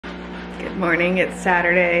Good morning, it's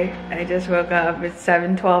Saturday. I just woke up, it's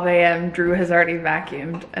 7:12 a.m. Drew has already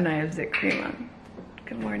vacuumed and I have Zik cream on.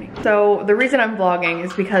 Good morning. So the reason I'm vlogging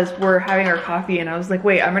is because we're having our coffee and I was like,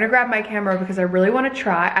 wait, I'm gonna grab my camera because I really wanna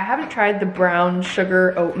try. I haven't tried the brown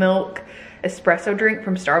sugar oat milk espresso drink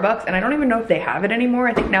from Starbucks and I don't even know if they have it anymore.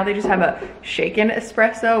 I think now they just have a shaken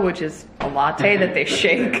espresso, which is a latte that they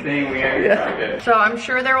shake. Yeah. So I'm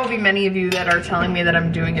sure there will be many of you that are telling me that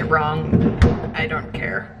I'm doing it wrong. I don't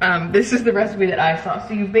care. This is the recipe that I saw.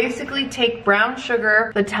 So you basically take brown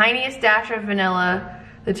sugar, the tiniest dash of vanilla,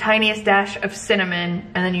 the tiniest dash of cinnamon,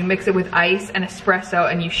 and then you mix it with ice and espresso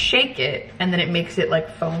and you shake it and then it makes it like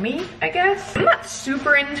foamy, I guess. I'm not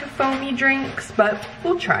super into foamy drinks, but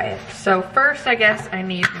we'll try it. So first, I guess I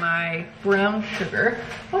need my brown sugar.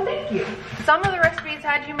 Well, thank you. Some of the recipes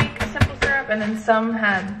had you make simple syrup and then some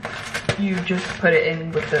had you just put it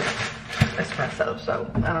in with the espresso. So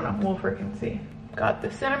I don't know, we'll freaking see. Got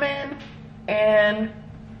the cinnamon and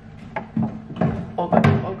oh god,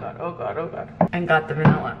 oh god, oh god, oh god. And got the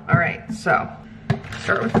vanilla. All right, so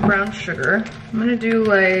start with the brown sugar. I'm gonna do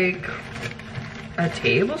like a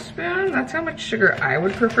tablespoon. That's how much sugar I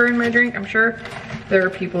would prefer in my drink. I'm sure there are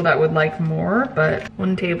people that would like more, but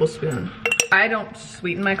 1 tablespoon. I don't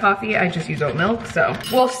sweeten my coffee, I just use oat milk, so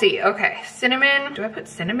we'll see. Okay, cinnamon. Do I put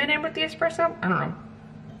cinnamon in with the espresso? I don't know.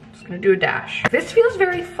 Just gonna do a dash. This feels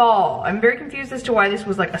very fall. I'm very confused as to why this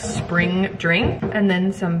was like a spring drink. And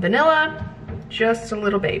then some vanilla, just a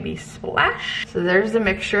little baby splash. So there's the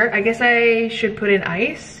mixture. I guess I should put in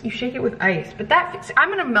ice. You shake it with ice, but I'm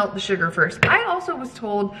gonna melt the sugar first. I also was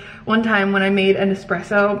told one time when I made an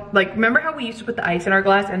espresso, like remember how we used to put the ice in our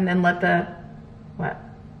glass and then let the, what?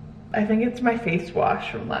 I think it's my face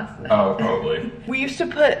wash from last night. Oh, probably. We used to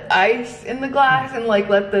put ice in the glass and like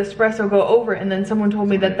let the espresso go over it, and then someone told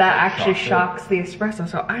me that that actually shocks the espresso,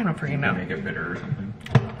 so I don't freaking know. Make it bitter or something.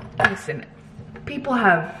 Listen, people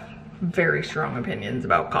have very strong opinions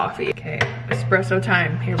about coffee. Okay, espresso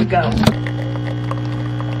time, here we go.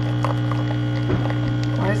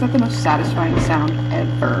 Why is that the most satisfying sound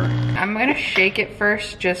ever? I'm gonna shake it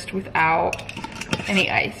first just without any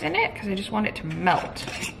ice in it because I just want it to melt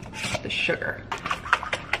the sugar.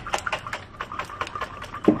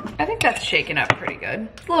 I think that's shaken up pretty good.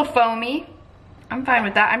 It's a little foamy. I'm fine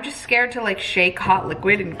with that. I'm just scared to like shake hot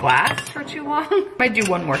liquid in glass for too long. Might do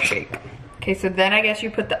one more shake. Okay, so then I guess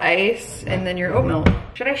you put the ice and then your oat milk.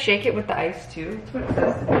 Should I shake it with the ice too? That's what it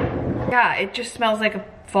says. Yeah, it just smells like a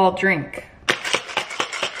fall drink. I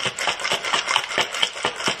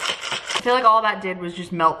feel like all that did was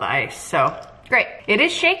just melt the ice, so great. It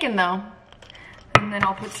is shaken though. And then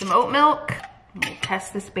I'll put some oat milk and we'll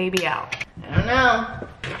test this baby out. I don't know.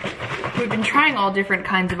 We've been trying all different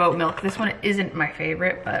kinds of oat milk. This one isn't my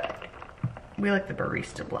favorite, but we like the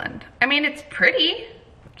barista blend. I mean, it's pretty.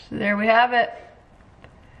 So there we have it.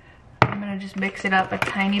 I'm gonna just mix it up a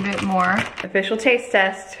tiny bit more. Official taste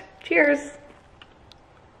test. Cheers.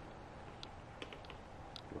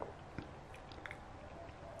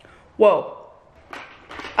 Whoa.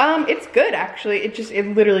 It's good actually.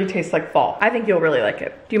 It literally tastes like fall. I think you'll really like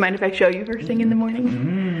it. Do you mind if I show you first thing in the morning?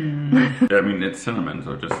 I mean, it's cinnamon,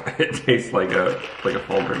 so it tastes like a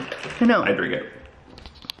fall drink. I know. I drink it.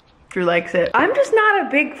 Drew likes it. I'm just not a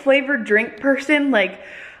big flavored drink person. Like,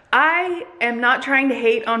 I am not trying to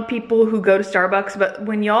hate on people who go to Starbucks, but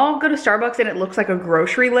when y'all go to Starbucks and it looks like a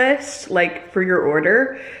grocery list, like for your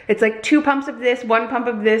order, it's like 2 pumps of this, 1 pump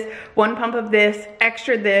of this, 1 pump of this,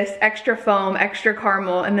 extra foam, extra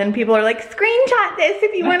caramel, and then people are like, screenshot this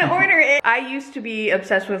if you want to order it. I used to be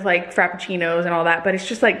obsessed with like Frappuccinos and all that, but it's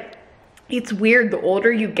just like, it's weird. The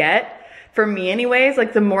older you get, for me anyways,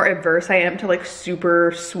 like the more averse I am to like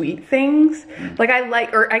super sweet things. Like I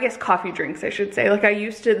like, or I guess coffee drinks I should say. Like I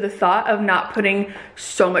used to, the thought of not putting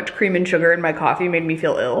so much cream and sugar in my coffee made me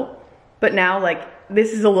feel ill. But now like,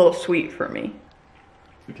 this is a little sweet for me.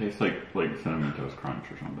 It tastes like Cinnamon Toast Crunch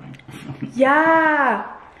or something. Yeah,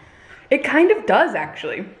 it kind of does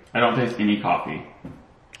actually. I don't taste any coffee.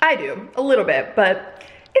 I do, a little bit, but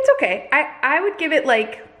it's okay. I would give it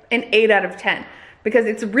like an 8 out of 10. Because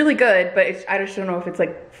it's really good, but I just don't know if it's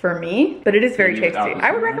like for me, but it is very tasty.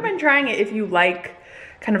 I would recommend trying it if you like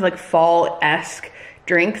kind of like fall-esque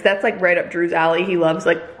drinks. That's like right up Drew's alley. He loves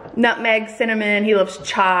like nutmeg, cinnamon, he loves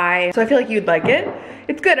chai. So I feel like you'd like it.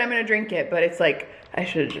 It's good, I'm gonna drink it, but it's like, I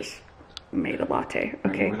should have just made a latte.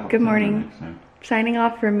 Okay, good morning. Signing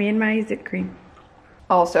off from me and my Zik cream.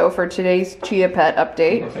 Also for today's Chia Pet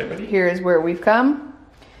update, here is where we've come.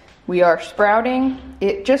 We are sprouting.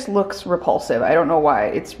 It just looks repulsive. I don't know why.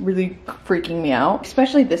 It's really freaking me out.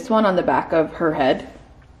 Especially this one on the back of her head.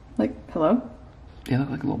 Like, hello? They look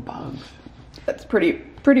like little bugs. That's pretty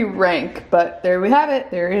pretty rank, but there we have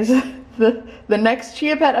it. There is the next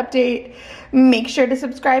Chia Pet update. Make sure to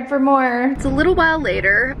subscribe for more. It's a little while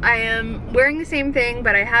later. I am wearing the same thing,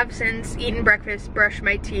 but I have since eaten breakfast, brushed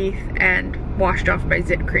my teeth, and washed off my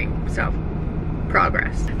zit cream, so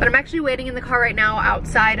progress. But I'm actually waiting in the car right now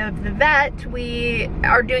outside of the vet. We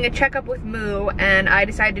are doing a checkup with Moo, and I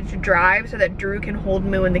decided to drive so that Drew can hold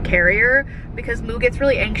Moo in the carrier, because Moo gets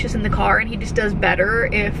really anxious in the car and he just does better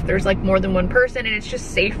if there's like more than one person, and it's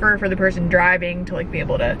just safer for the person driving to like be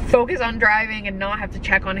able to focus on driving and not have to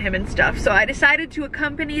check on him and stuff. So I decided to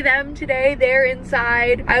accompany them today. They're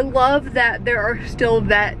inside. I love that there are still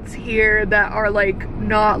vets here that are like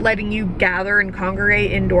not letting you gather and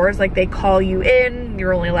congregate indoors. Like they call you in,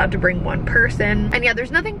 you're only allowed to bring one person. And yeah,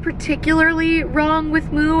 there's nothing particularly wrong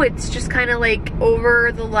with Moo. It's just kind of like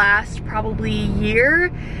over the last probably year,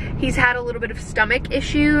 he's had a little bit of stomach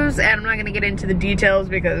issues, and I'm not gonna get into the details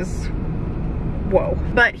because whoa.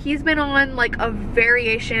 But he's been on like a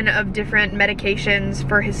variation of different medications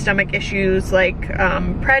for his stomach issues, like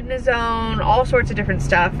prednisone, all sorts of different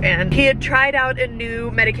stuff. And he had tried out a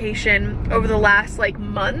new medication over the last like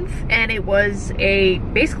month, and it was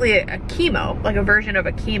basically a chemo, like a version of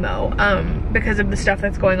a chemo, because of the stuff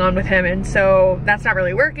that's going on with him. And so that's not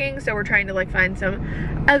really working. So we're trying to like find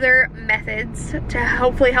some other methods to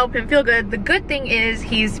hopefully help him feel good. The good thing is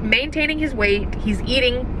he's maintaining his weight, he's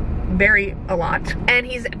eating a lot, and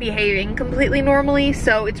he's behaving completely normally.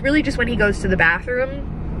 So it's really just when he goes to the bathroom,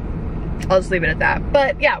 I'll just leave it at that.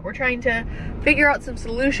 But yeah, we're trying to figure out some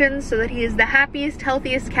solutions so that he is the happiest,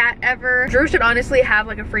 healthiest cat ever. Drew should honestly have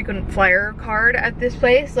like a frequent flyer card at this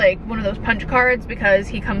place, like one of those punch cards, because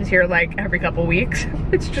he comes here like every couple weeks.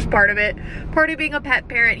 It's just part of it, part of being a pet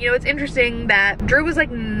parent. You know, it's interesting that Drew was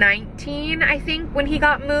like 19, I think, when he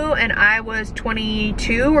got Moo, and I was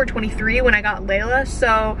 22 or 23 when I got Layla.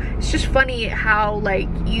 So it's just funny how like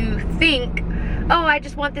you think, oh, I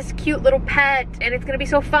just want this cute little pet and it's gonna be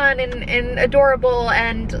so fun and adorable,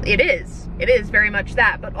 and it is very much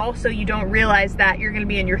that. But also you don't realize that you're gonna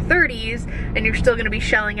be in your 30s and you're still gonna be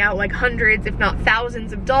shelling out like hundreds, if not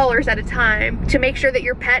thousands of dollars at a time to make sure that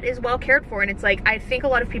your pet is well cared for. And it's like, I think a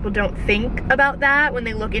lot of people don't think about that when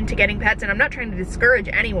they look into getting pets, and I'm not trying to discourage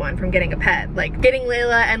anyone from getting a pet. Like getting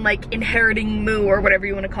Layla and like inheriting Moo, or whatever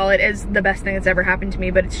you want to call it, is the best thing that's ever happened to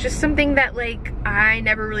me. But it's just something that like I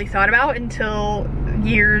never really thought about until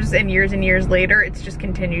years and years and years later. It's just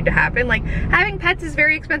continued to happen. Like having pets is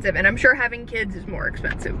very expensive, and I'm sure having kids is more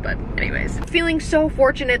expensive, but anyways, feeling so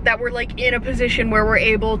fortunate that we're like in a position where we're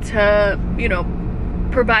able to, you know,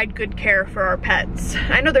 provide good care for our pets.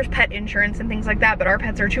 I know there's pet insurance and things like that, but our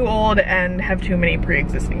pets are too old and have too many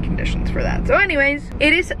pre-existing conditions for that. So anyways,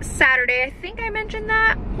 it is Saturday. I think I mentioned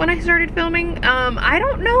that when I started filming. I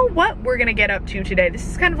don't know what we're gonna get up to today. This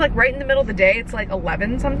is kind of like right in the middle of the day. It's like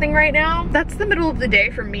 11 something right now. That's the middle of the day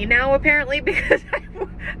for me now, apparently, because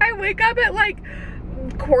I wake up at like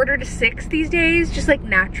 5:45 these days, just like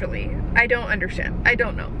naturally. I don't understand. I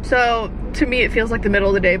don't know. So to me it feels like the middle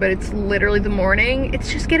of the day, but it's literally the morning.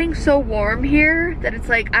 It's just getting so warm here that it's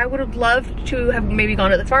like I would have loved to have maybe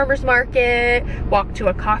gone to the farmer's market, walked to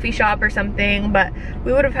a coffee shop or something, but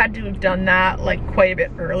we would have had to have done that like quite a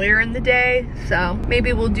bit earlier in the day. So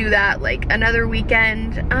maybe we'll do that like another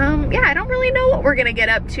weekend. Yeah, I don't really know what we're gonna get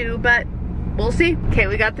up to, but we'll see. Okay,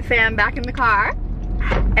 we got the fam back in the car.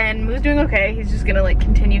 And Moo's doing okay. He's just gonna like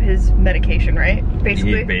continue his medication, right?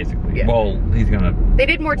 Basically. Basically. Yeah. Well, he's gonna. They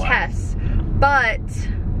did more tests, but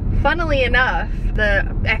funnily enough,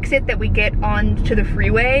 the exit that we get onto the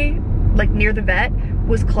freeway, like near the vet,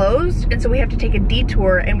 was closed, and so we have to take a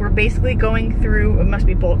detour, and we're basically going through, it must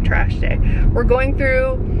be bulk trash day. We're going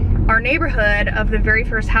through our neighborhood of the very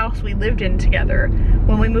first house we lived in together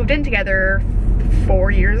when we moved in together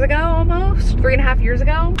 4 years ago, almost 3.5 years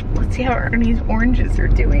ago. Let's see how Ernie's oranges are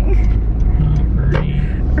doing.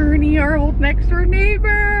 Ernie, our old next door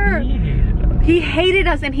neighbor. He hated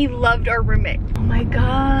us and he loved our roommate. Oh my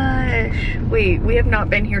gosh. Wait, we have not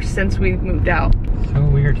been here since we moved out. So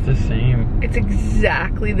weird, it's the same. It's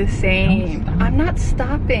exactly the same. I'm not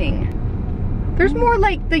stopping. There's more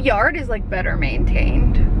like, the yard is like better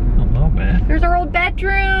maintained. A little bit. There's our old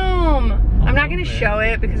bedroom. I'm not gonna show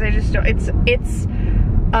it because I just don't, it's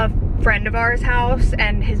a friend of ours house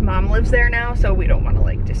and his mom lives there now, so we don't want to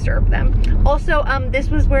like disturb them. Also, this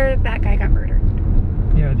was where that guy got murdered.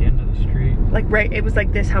 Yeah, at the end of the street. Like right, it was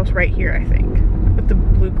like this house right here, I think, with the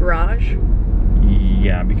blue garage.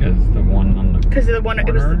 Yeah, because the one on the Because the one,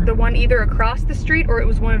 it was the one either across the street or it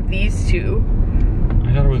was one of these two.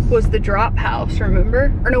 I thought it was the drop house,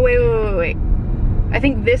 remember? Or no, wait. I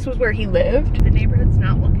think this was where he lived. The neighborhood's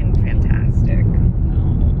not looking fantastic.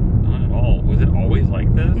 No, not at all. was it always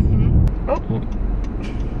like this? Oh.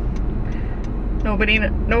 Nobody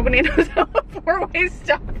knows how a four-way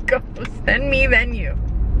stop goes. Then me, then you.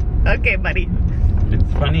 Okay, buddy.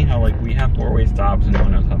 It's funny how like we have four-way stops and no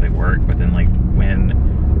one knows how they work, but then like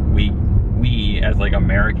when we as like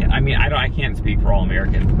American, I mean I can't speak for all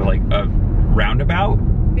Americans, but like a roundabout.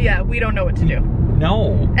 Yeah, we don't know what to do.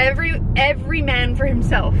 No. Every man for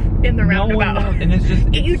himself in the roundabout. And it's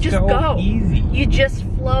just you just so go. Easy. You just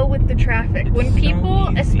flow with the traffic. It's when people,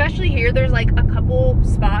 so easy. especially here, there's like a couple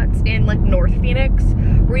spots in like North Phoenix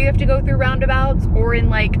where you have to go through roundabouts, or in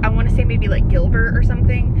like, I want to say maybe like Gilbert or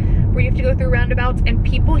something, where you have to go through roundabouts, and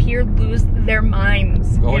people here lose their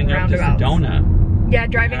minds going in up to roundabouts. Sedona. Yeah,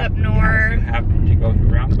 driving up north. Yes, you have to go through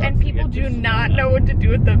roundabouts. And people to get do to not Sedona. know what to do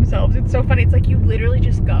with themselves. It's so funny. It's like you literally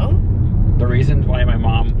just go. The reasons why my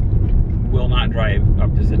mom will not drive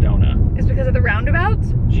up to Sedona Is because of the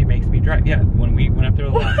roundabouts? she makes me drive. Yeah, when we went up there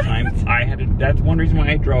the last time, I had to, that's one reason why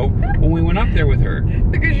I drove when we went up there with her.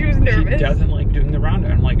 Because she was nervous. She doesn't like doing the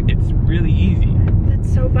roundabout. I'm like, it's really easy.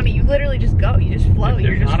 That's so funny. You literally just go. You just flow. If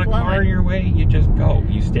You're there's just not a flowing. car in your way, you just go.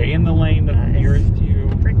 You stay in the lane that's That is nearest to you.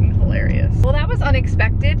 Freaking hilarious. Well, that was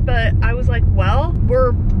unexpected, but I was like, well,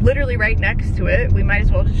 we're literally right next to it. We might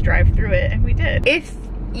as well just drive through it, and we did. If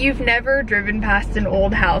you've never driven past an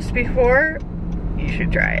old house before, you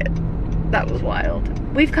should try it. That was wild.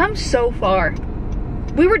 We've come so far.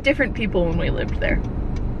 We were different people when we lived there.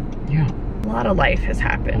 Yeah. A lot of life has A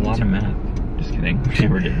happened. lot of meth. Just kidding. We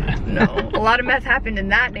never did that. No, a lot of meth happened in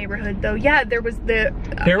that neighborhood, though. Yeah, there was the.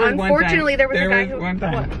 There was unfortunately, there was a guy was who. one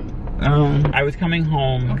time. What? I was coming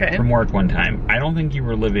home Okay. from work one time. I don't think you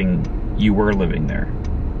were living there.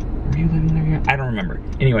 Were you living there yet? I don't remember.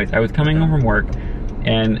 Anyways, I was coming home from work,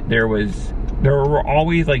 and there were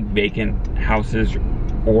always like vacant houses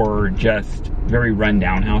or just very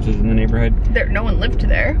rundown houses in the neighborhood. No one lived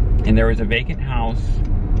there. And there was a vacant house,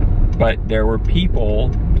 but there were people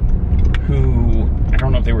who, I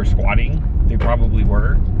don't know if they were squatting. They probably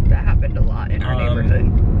were. That happened a lot in our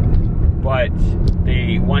neighborhood. But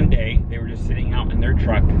one day, they were just sitting out in their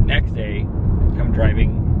truck. Next day, come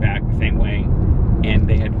driving back the same way, and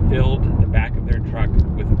they had filled the back of their truck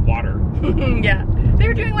with water. Yeah. They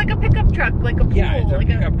were doing like a pickup truck, like a pool. Yeah, it's a like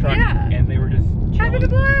pickup truck, Yeah. and they were just Having a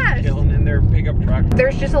blast. chilling in their pickup truck.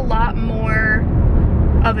 There's just a lot more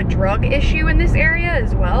of a drug issue in this area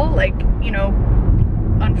as well. Like, you know,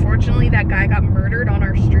 unfortunately that guy got murdered on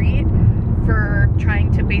our street for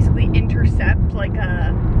trying to basically intercept like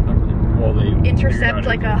a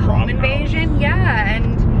home invasion. Yeah,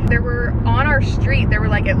 and there were on our street there were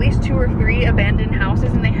like at least 2 or 3 abandoned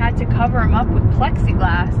houses, and they had to cover them up with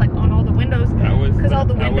plexiglass like on all the windows because all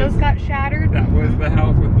the windows got shattered. That was the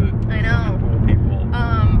house with the I know. people.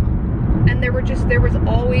 And there was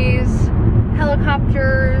always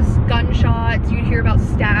helicopters, gunshots. You'd hear about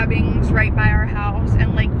stabbings right by our house,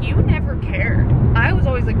 and like you never cared. I was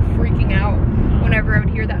always like freaking out whenever I would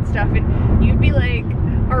hear that stuff, and you'd be like,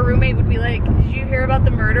 our roommate would be like, did you hear about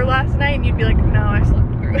the murder last night? And you'd be like, no, I slept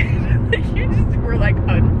through it. Like you just were like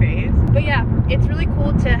unfazed. But yeah, it's really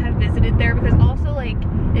cool to have visited there, because also like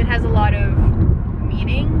it has a lot of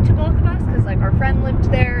meaning to both of us, because like our friend lived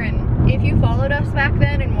there, and if you followed us back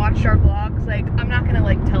then and watched our vlogs, like I'm not gonna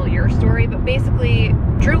like tell your story, but basically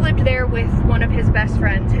Drew lived there with one of his best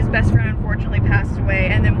friends. His best friend unfortunately passed away,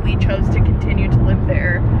 and then we chose to continue to live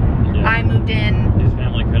there. Yeah. I moved in.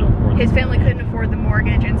 His family couldn't afford the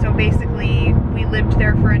mortgage, and so basically we lived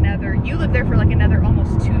there for you lived there for like another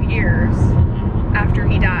almost 2 years after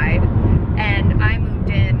he died, and I moved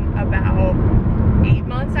in about 8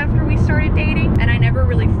 months after we started dating, and I never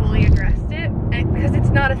really fully addressed it, because it's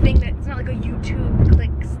not a thing it's not like a YouTube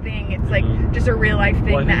clicks thing. It's like just a real life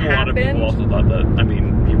thing that happened. A lot of people also thought that, I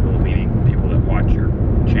mean, people that watch your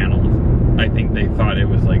channels, I think they thought it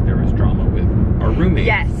was like there was drama with our roommates.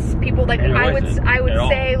 Yes, people like, I would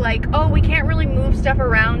say like, oh, we can't really move stuff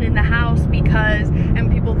around in the house because,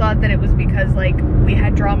 and people thought that it was because like we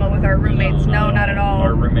had drama with our roommates. No, not at all.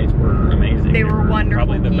 Our roommates were amazing. They were wonderful.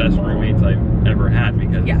 Probably the best roommates I've ever had,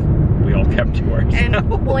 because we all kept to ourselves.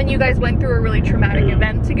 And you guys went through a really traumatic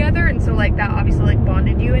event together, and so like that obviously like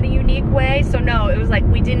bonded you in a unique way. So no, it was like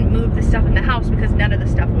we didn't move the stuff in the house because none of the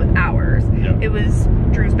stuff was ours. Yeah. It was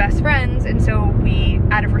Drew's best friends, and so we,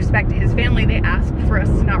 out of respect to his family, they asked for us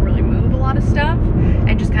to not really move a lot of stuff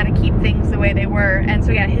and just kind of keep things the way they were. And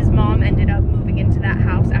so yeah, his mom ended up moving into that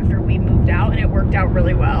house after we moved out, and it worked out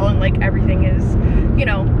really well, and like everything is, you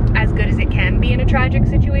know, as good as it can be in a tragic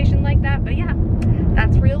situation like that. But yeah,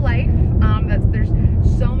 that's real life. There's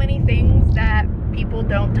so many things that people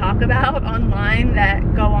don't talk about online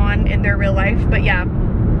that go on in their real life. But yeah,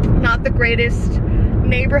 not the greatest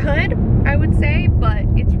neighborhood, I would say, but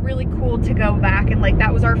it's really cool to go back and like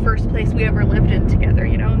that was our first place we ever lived in together,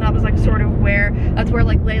 you know, and that was like sort of where, that's where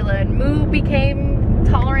like Layla and Moo became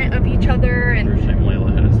tolerant of each other. And first time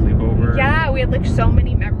Layla had a sleepover. yeah, we had like so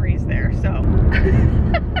many memories there, so.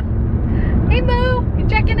 Hey Moo, you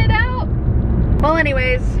checking it out? Well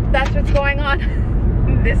anyways, that's what's going on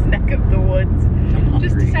in this neck of the woods.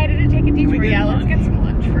 Just decided to take a detour. Yeah, let's get some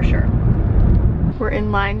lunch for sure. We're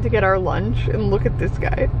in line to get our lunch and look at this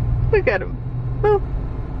guy. Look at him. Moo.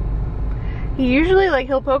 He usually like,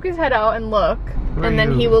 he'll poke his head out and look, and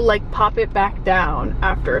then he will like pop it back down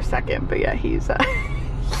after a second, but yeah, he's that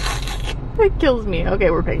kills me. Okay,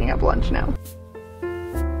 we're picking up lunch now.